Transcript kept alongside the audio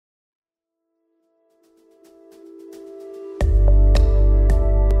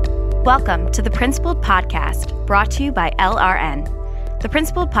Welcome to the Principled Podcast, brought to you by LRN. The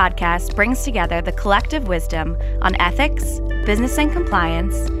Principled Podcast brings together the collective wisdom on ethics, business and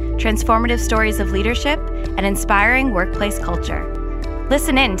compliance, transformative stories of leadership, and inspiring workplace culture.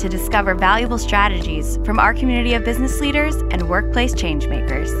 Listen in to discover valuable strategies from our community of business leaders and workplace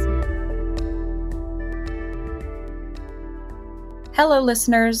changemakers. Hello,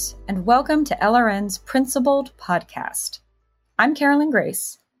 listeners, and welcome to LRN's Principled Podcast. I'm Carolyn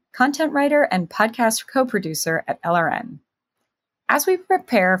Grace, content writer and podcast co-producer at LRN. As we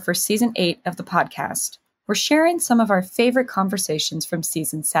prepare for Season 8 of the podcast, we're sharing some of our favorite conversations from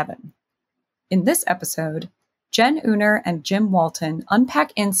Season 7. In this episode, Jen Uner and Jim Walton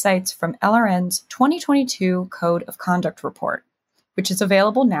unpack insights from LRN's 2022 Code of Conduct report, which is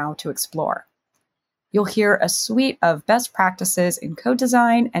available now to explore. You'll hear a suite of best practices in code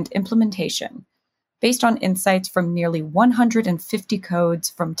design and implementation, based on insights from nearly 150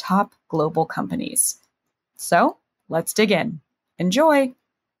 codes from top global companies. So, let's dig in. Enjoy!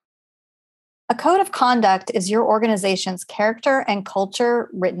 A code of conduct is your organization's character and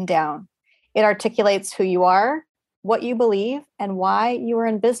culture written down. It articulates who you are, what you believe, and why you are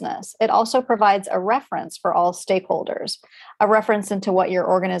in business. It also provides a reference for all stakeholders, a reference into what your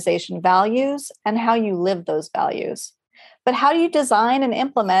organization values and how you live those values. But how do you design and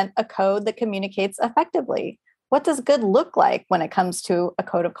implement a code that communicates effectively? What does good look like when it comes to a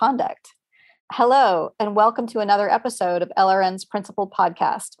code of conduct? Hello, and welcome to another episode of LRN's Principled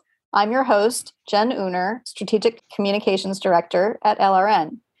Podcast. I'm your host, Jen Uner, Strategic Communications Director at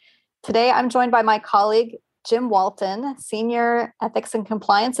LRN. Today, I'm joined by my colleague, Jim Walton, Senior Ethics and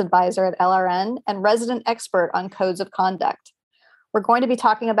Compliance Advisor at LRN and resident expert on codes of conduct. We're going to be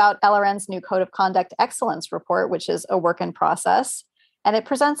talking about LRN's new Code of Conduct Excellence report, which is a work in process, and it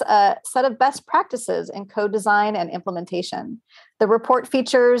presents a set of best practices in code design and implementation. The report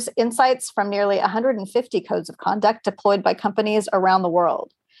features insights from nearly 150 codes of conduct deployed by companies around the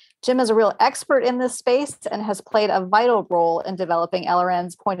world. Jim is a real expert in this space and has played a vital role in developing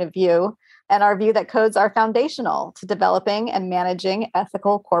LRN's point of view and our view that codes are foundational to developing and managing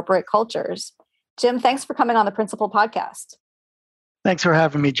ethical corporate cultures. Jim, thanks for coming on the Principled Podcast. Thanks for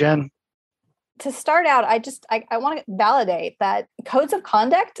having me, Jen. To start out, I want to validate that codes of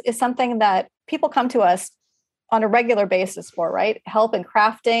conduct is something that people come to us on a regular basis for, right? Help in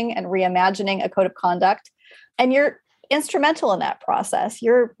crafting and reimagining a code of conduct. And you're instrumental in that process.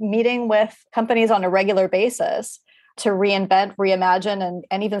 You're meeting with companies on a regular basis to reinvent, reimagine,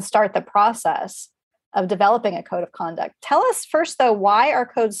 and even start the process of developing a code of conduct. Tell us first, though, why are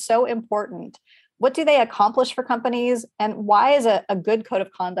codes so important? What do they accomplish for companies? And why is a good code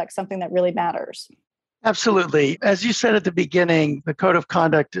of conduct something that really matters? Absolutely. As you said at the beginning, the code of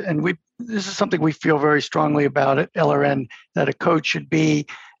conduct, and this is something we feel very strongly about at LRN, that a code should be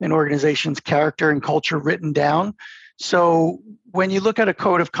an organization's character and culture written down. So when you look at a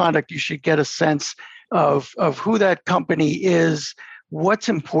code of conduct, you should get a sense of who that company is, what's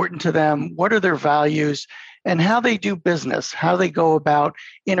important to them, what are their values, and how they do business, how they go about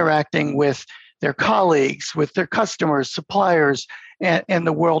interacting with their colleagues, with their customers, suppliers, and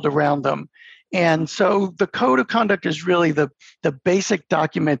the world around them. And so the code of conduct is really the basic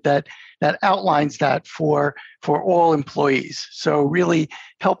document that outlines that for all employees. So really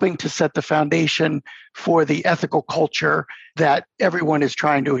helping to set the foundation for the ethical culture that everyone is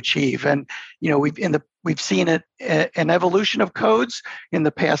trying to achieve. And we've seen an evolution of codes. In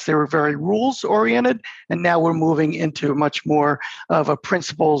the past, they were very rules oriented, and now we're moving into much more of a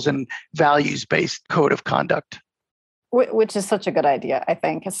principles and values based code of conduct. Which is such a good idea, I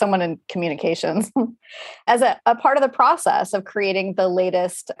think, as someone in communications. As a part of the process of creating the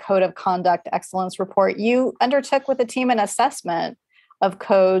latest Code of Conduct Excellence report, you undertook with a team an assessment of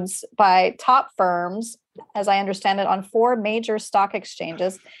codes by top firms, as I understand it, on 4 major stock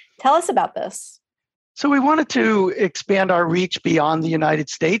exchanges. Tell us about this. So we wanted to expand our reach beyond the United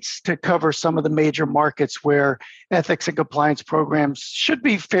States to cover some of the major markets where ethics and compliance programs should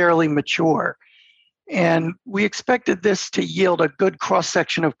be fairly mature. And we expected this to yield a good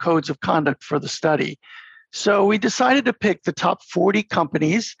cross-section of codes of conduct for the study. So we decided to pick the top 40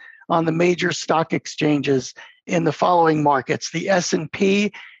 companies on the major stock exchanges in the following markets: the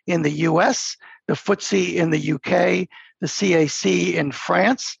S&P in the US, the FTSE in the UK, the CAC in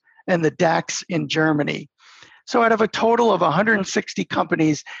France, and the DAX in Germany. So out of a total of 160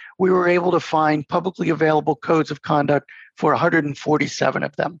 companies, we were able to find publicly available codes of conduct for 147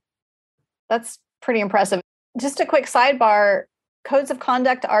 of them. That's pretty impressive. Just a quick sidebar, codes of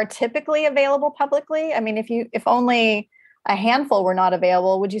conduct are typically available publicly. I mean, if only a handful were not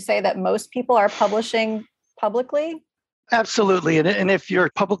available, would you say that most people are publishing publicly? Absolutely. And if you're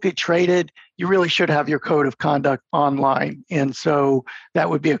publicly traded, you really should have your code of conduct online. And so that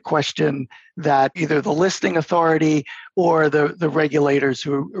would be a question that either the listing authority or the regulators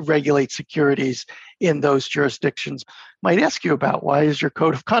who regulate securities in those jurisdictions might ask you about. Why is your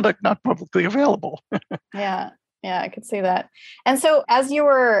code of conduct not publicly available? Yeah, I could see that. And so as you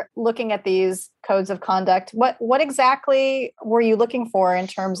were looking at these codes of conduct, what exactly were you looking for in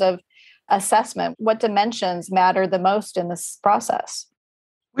terms of assessment? What dimensions matter the most in this process?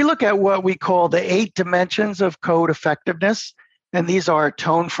 We look at what we call the 8 dimensions of code effectiveness. And these are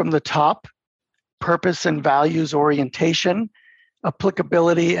tone from the top, purpose and values orientation,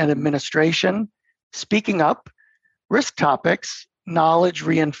 applicability and administration, speaking up, risk topics, knowledge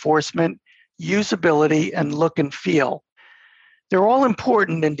reinforcement, usability, and look and feel. They're all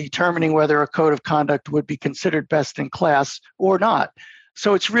important in determining whether a code of conduct would be considered best in class or not.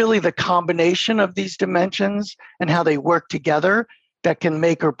 So it's really the combination of these dimensions and how they work together that can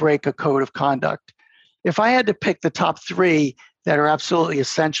make or break a code of conduct. If I had to pick the top 3 that are absolutely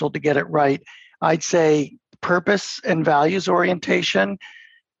essential to get it right, I'd say purpose and values orientation,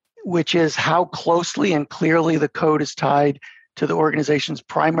 which is how closely and clearly the code is tied to the organization's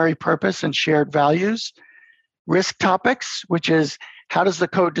primary purpose and shared values. Risk topics, which is how does the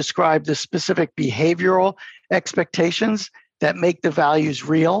code describe the specific behavioral expectations that make the values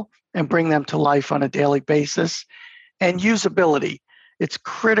real and bring them to life on a daily basis. And usability. It's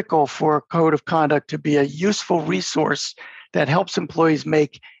critical for a code of conduct to be a useful resource that helps employees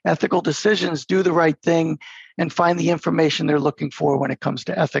make ethical decisions, do the right thing, and find the information they're looking for when it comes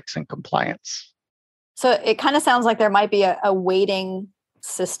to ethics and compliance. So it kind of sounds like there might be a weighting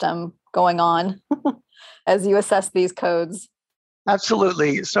system going on as you assess these codes.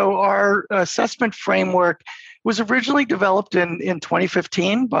 Absolutely. So our assessment framework was originally developed in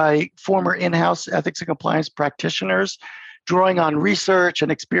 2015 by former in-house ethics and compliance practitioners, drawing on research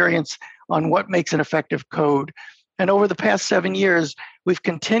and experience on what makes an effective code. And over the past 7 years, we've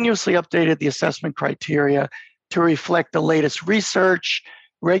continuously updated the assessment criteria to reflect the latest research,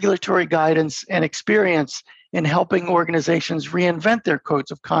 regulatory guidance, and experience in helping organizations reinvent their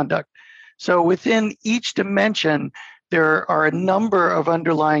codes of conduct. So within each dimension, there are a number of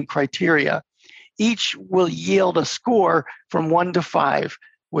underlying criteria. Each will yield a score from 1 to 5,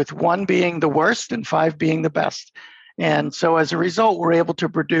 with 1 being the worst and 5 being the best. And so as a result, we're able to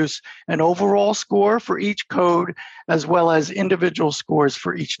produce an overall score for each code, as well as individual scores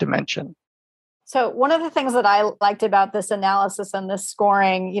for each dimension. So one of the things that I liked about this analysis and this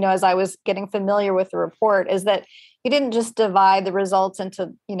scoring, as I was getting familiar with the report, is that you didn't just divide the results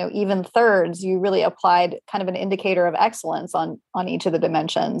into, even thirds. You really applied kind of an indicator of excellence on each of the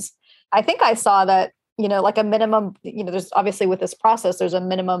dimensions. I think I saw that, like a minimum, there's obviously with this process, there's a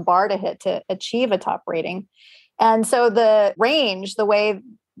minimum bar to hit to achieve a top rating. And so the range, the way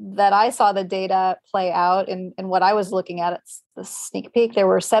that I saw the data play out and what I was looking at, it's the sneak peek, there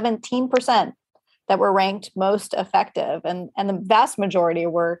were 17% that were ranked most effective. And the vast majority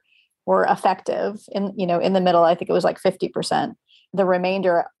were effective in the middle. I think it was like 50%. The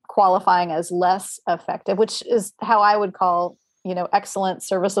remainder qualifying as less effective, which is how I would call, excellent,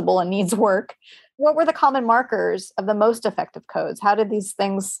 serviceable, and needs work. What were the common markers of the most effective codes? How did these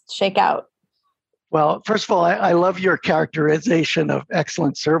things shake out? Well, first of all, I love your characterization of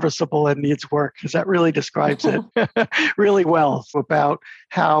excellent, serviceable, and needs work, because that really describes it really well about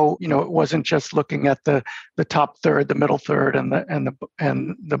how, it wasn't just looking at the top third, the middle third, and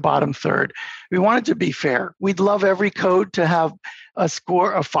the bottom third. We wanted to be fair. We'd love every code to have a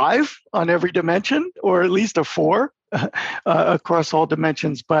score of 5 on every dimension, or at least a 4 across all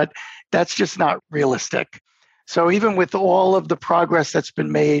dimensions, but that's just not realistic. So even with all of the progress that's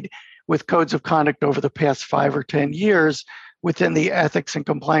been made with codes of conduct over the past 5 or 10 years within the ethics and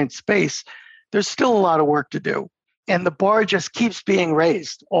compliance space, there's still a lot of work to do. And the bar just keeps being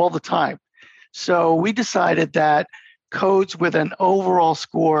raised all the time. So we decided that codes with an overall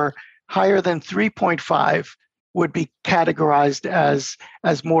score higher than 3.5 would be categorized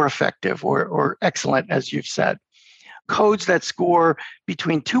as more effective or excellent, as you've said. Codes that score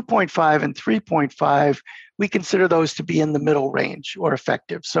between 2.5 and 3.5, we consider those to be in the middle range or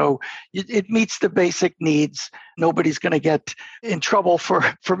effective. So it meets the basic needs. Nobody's going to get in trouble for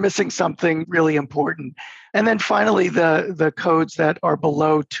missing something really important. And then finally, the codes that are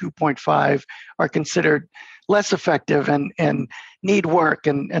below 2.5 are considered less effective and need work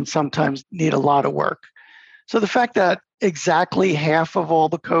and sometimes need a lot of work. So the fact that exactly half of all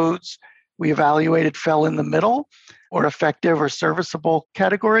the codes we evaluated fell in the middle or effective or serviceable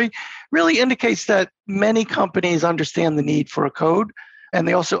category really indicates that many companies understand the need for a code, And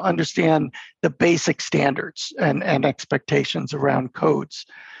they also understand the basic standards and expectations around codes.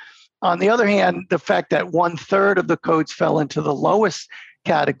 On the other hand, the fact that 1/3 of the codes fell into the lowest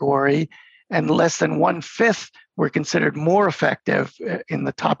category and less than 1/5 were considered more effective in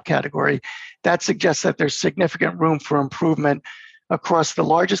the top category, that suggests that there's significant room for improvement across the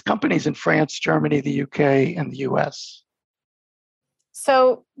largest companies in France, Germany, the UK, and the US.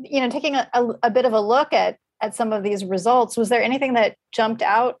 So, taking a bit of a look at some of these results, was there anything that jumped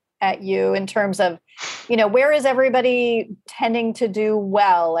out at you in terms of, where is everybody tending to do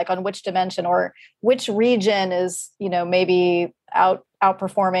well, like on which dimension, or which region is, maybe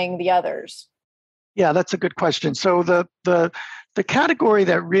outperforming the others? Yeah, that's a good question. So the category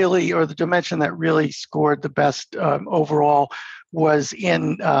that really, or the dimension that really scored the best overall was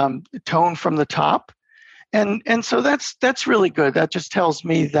in tone from the top. And so that's really good. That just tells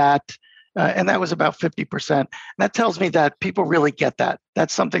me that, and that was about 50%. That tells me that people really get that.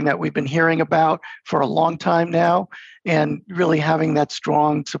 That's something that we've been hearing about for a long time now. And really having that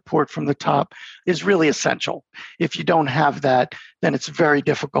strong support from the top is really essential. If you don't have that, then it's very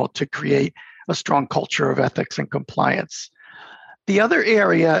difficult to create a strong culture of ethics and compliance. The other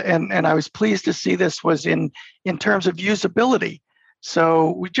area, and I was pleased to see this, was in terms of usability.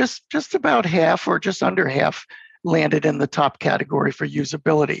 So we just about half or just under half landed in the top category for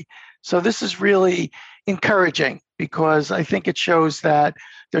usability. So this is really encouraging because I think it shows that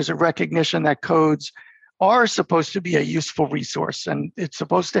there's a recognition that codes are supposed to be a useful resource, and it's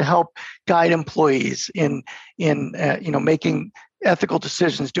supposed to help guide employees in making ethical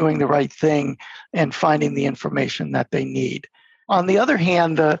decisions, doing the right thing, and finding the information that they need. On the other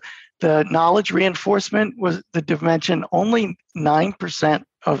hand, the knowledge reinforcement was the dimension. Only 9%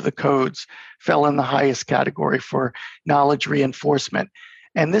 of the codes fell in the highest category for knowledge reinforcement.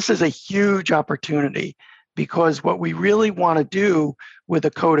 And this is a huge opportunity because what we really want to do with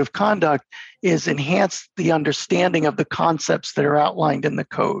a code of conduct is enhance the understanding of the concepts that are outlined in the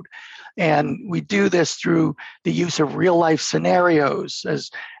code. And we do this through the use of real life scenarios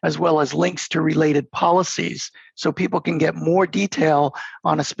as well as links to related policies so people can get more detail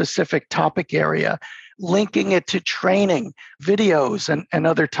on a specific topic area, linking it to training, videos, and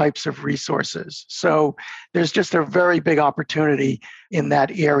other types of resources. So there's just a very big opportunity in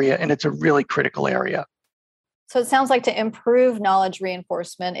that area, and it's a really critical area. So it sounds like to improve knowledge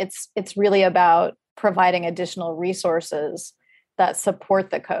reinforcement, it's really about providing additional resources that support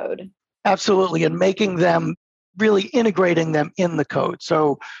the code. Absolutely, and making them, really integrating them in the code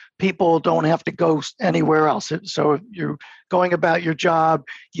so people don't have to go anywhere else. So if you're going about your job,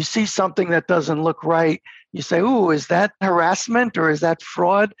 you see something that doesn't look right, you say, "Ooh, is that harassment or is that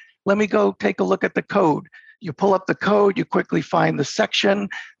fraud? Let me go take a look at the code." You pull up the code, you quickly find the section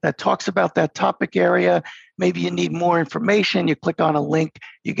that talks about that topic area. Maybe you need more information. You click on a link,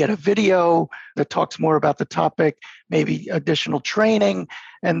 you get a video that talks more about the topic, maybe additional training.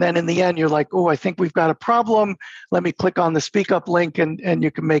 And then in the end, you're like, "Oh, I think we've got a problem. Let me click on the speak up link," and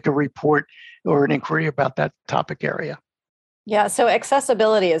you can make a report or an inquiry about that topic area. Yeah, so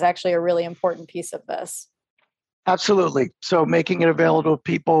accessibility is actually a really important piece of this. Absolutely. So making it available to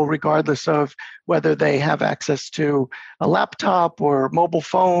people regardless of whether they have access to a laptop or mobile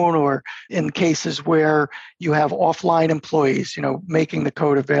phone, or in cases where you have offline employees, making the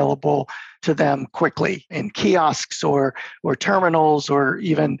code available to them quickly in kiosks or terminals, or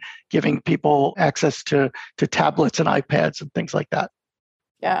even giving people access to tablets and iPads and things like that.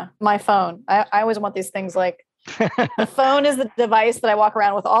 Yeah, my phone. I always want these things like the phone is the device that I walk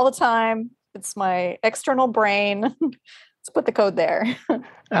around with all the time. It's my external brain. Let's put the code there.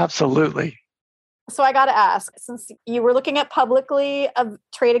 Absolutely. So I got to ask, since you were looking at publicly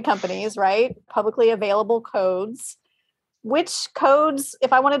traded companies, right? Publicly available codes, which codes,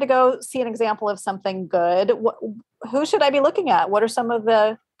 if I wanted to go see an example of something good, who should I be looking at? What are some of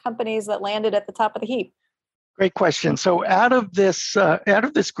the companies that landed at the top of the heap? Great question. So out of this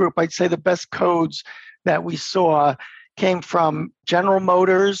group, I'd say the best codes that we saw came from General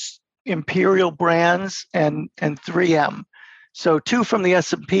Motors, Imperial Brands, and 3M. So 2 from the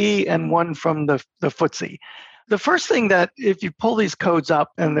S&P and 1 from the FTSE. The first thing that, if you pull these codes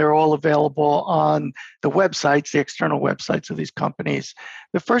up, and they're all available on the websites, the external websites of these companies,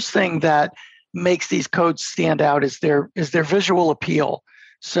 the first thing that makes these codes stand out is their visual appeal.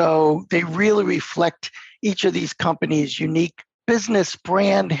 So they really reflect each of these companies' unique business,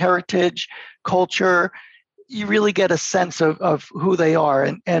 brand, heritage, culture. You really get a sense of who they are.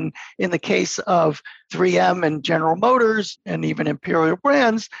 And in the case of 3M and General Motors and even Imperial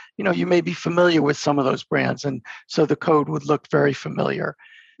Brands, you may be familiar with some of those brands. And so the code would look very familiar.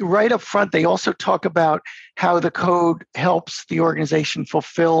 right up front, they also talk about how the code helps the organization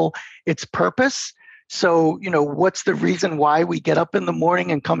fulfill its purpose. So, what's the reason why we get up in the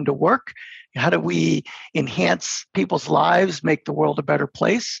morning and come to work? How do we enhance people's lives, make the world a better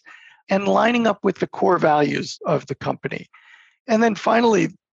place? And lining up with the core values of the company. And then finally,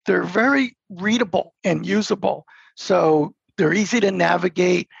 they're very readable and usable. So they're easy to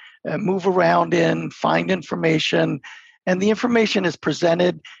navigate, move around in, find information. And the information is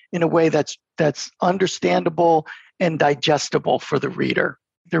presented in a way that's understandable and digestible for the reader.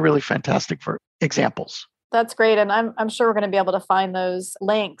 They're really fantastic for examples. That's great. And I'm sure we're going to be able to find those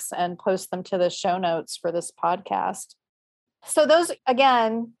links and post them to the show notes for this podcast. So those,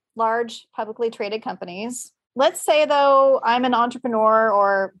 again, large publicly traded companies. Let's say, though, I'm an entrepreneur,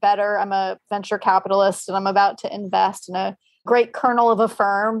 or better, I'm a venture capitalist, and I'm about to invest in a great kernel of a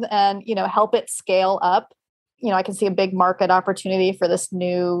firm and, help it scale up. I can see a big market opportunity for this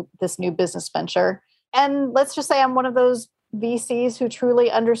new business venture. And let's just say I'm one of those VCs who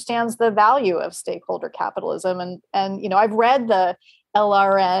truly understands the value of stakeholder capitalism. And I've read the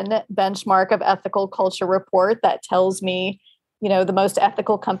LRN benchmark of ethical culture report that tells me, the most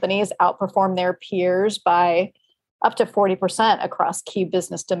ethical companies outperform their peers by up to 40% across key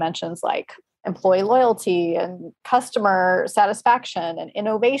business dimensions like employee loyalty and customer satisfaction and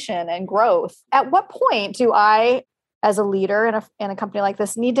innovation and growth. At what point do I, as a leader in a company like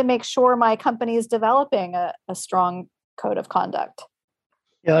this, need to make sure my company is developing a strong code of conduct?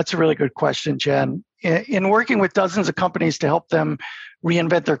 Yeah, that's a really good question, Jen. In working with dozens of companies to help them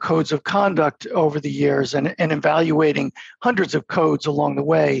reinvent their codes of conduct over the years and evaluating hundreds of codes along the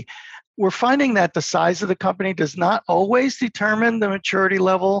way, we're finding that the size of the company does not always determine the maturity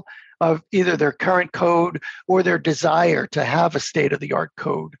level of either their current code or their desire to have a state-of-the-art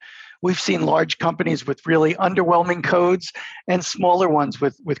code. We've seen large companies with really underwhelming codes and smaller ones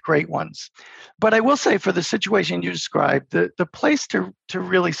with great ones. But I will say, for the situation you described, the place to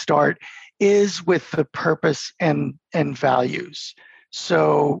really start is with the purpose and values.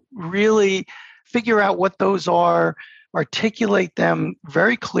 So really figure out what those are, articulate them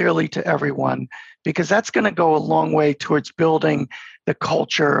very clearly to everyone, because that's going to go a long way towards building the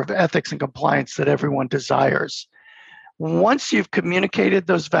culture of ethics and compliance that everyone desires. Once you've communicated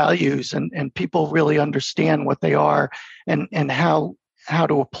those values and people really understand what they are and how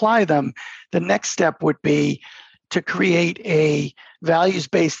to apply them, the next step would be to create a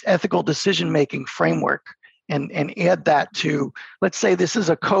values-based ethical decision-making framework and add that to, let's say this is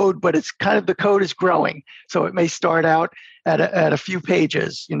a code, but it's kind of, the code is growing. So it may start out at a few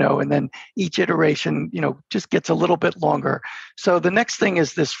pages, and then each iteration, just gets a little bit longer. So the next thing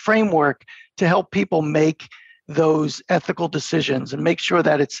is this framework to help people make those ethical decisions and make sure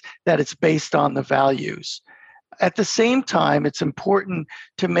that it's based on the values. At the same time, it's important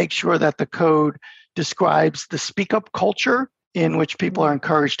to make sure that the code describes the speak up culture in which people are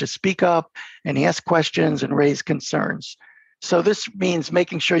encouraged to speak up and ask questions and raise concerns. So this means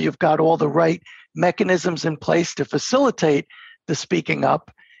making sure you've got all the right mechanisms in place to facilitate the speaking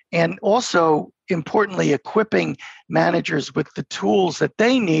up, and also, importantly, equipping managers with the tools that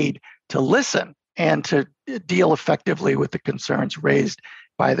they need to listen and to deal effectively with the concerns raised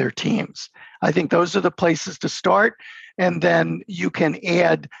by their teams. I think those are the places to start. And then you can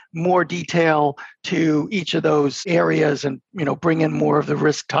add more detail to each of those areas and, bring in more of the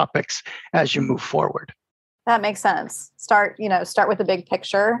risk topics as you move forward. That makes sense. Start with the big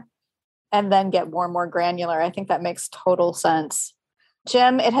picture and then get more and more granular. I think that makes total sense.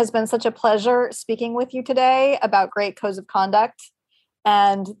 Jim, it has been such a pleasure speaking with you today about great codes of conduct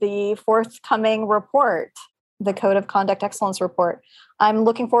and the forthcoming report, the Code of Conduct Excellence Report. I'm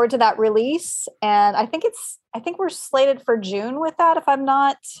looking forward to that release. And I think we're slated for June with that, if I'm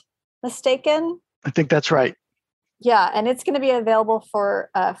not mistaken. I think that's right. Yeah. And it's going to be available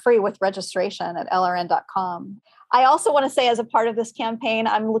for free with registration at lrn.com. I also want to say, as a part of this campaign,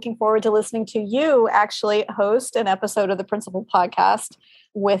 I'm looking forward to listening to you actually host an episode of the Principled Podcast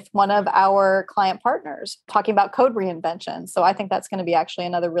with one of our client partners talking about code reinvention. So I think that's going to be actually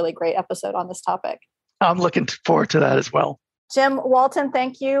another really great episode on this topic. I'm looking forward to that as well. Jim Walton,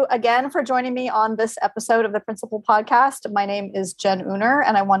 thank you again for joining me on this episode of the Principled Podcast. My name is Jen Uner,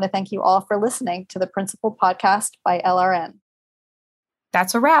 and I want to thank you all for listening to the Principled Podcast by LRN.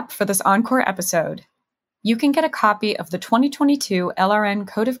 That's a wrap for this encore episode. You can get a copy of the 2022 LRN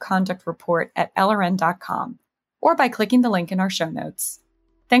Code of Conduct Report at lrn.com or by clicking the link in our show notes.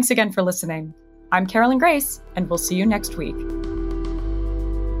 Thanks again for listening. I'm Carolyn Grace, and we'll see you next week.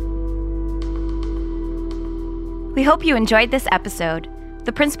 We hope you enjoyed this episode.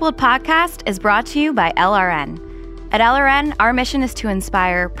 The Principled Podcast is brought to you by LRN. At LRN, our mission is to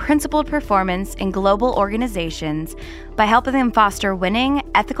inspire principled performance in global organizations by helping them foster winning,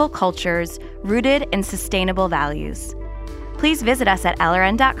 ethical cultures rooted in sustainable values. Please visit us at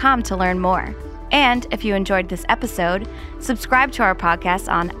LRN.com to learn more. And if you enjoyed this episode, subscribe to our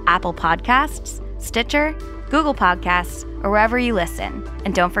podcast on Apple Podcasts, Stitcher, Google Podcasts, or wherever you listen.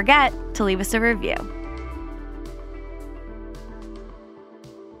 And don't forget to leave us a review.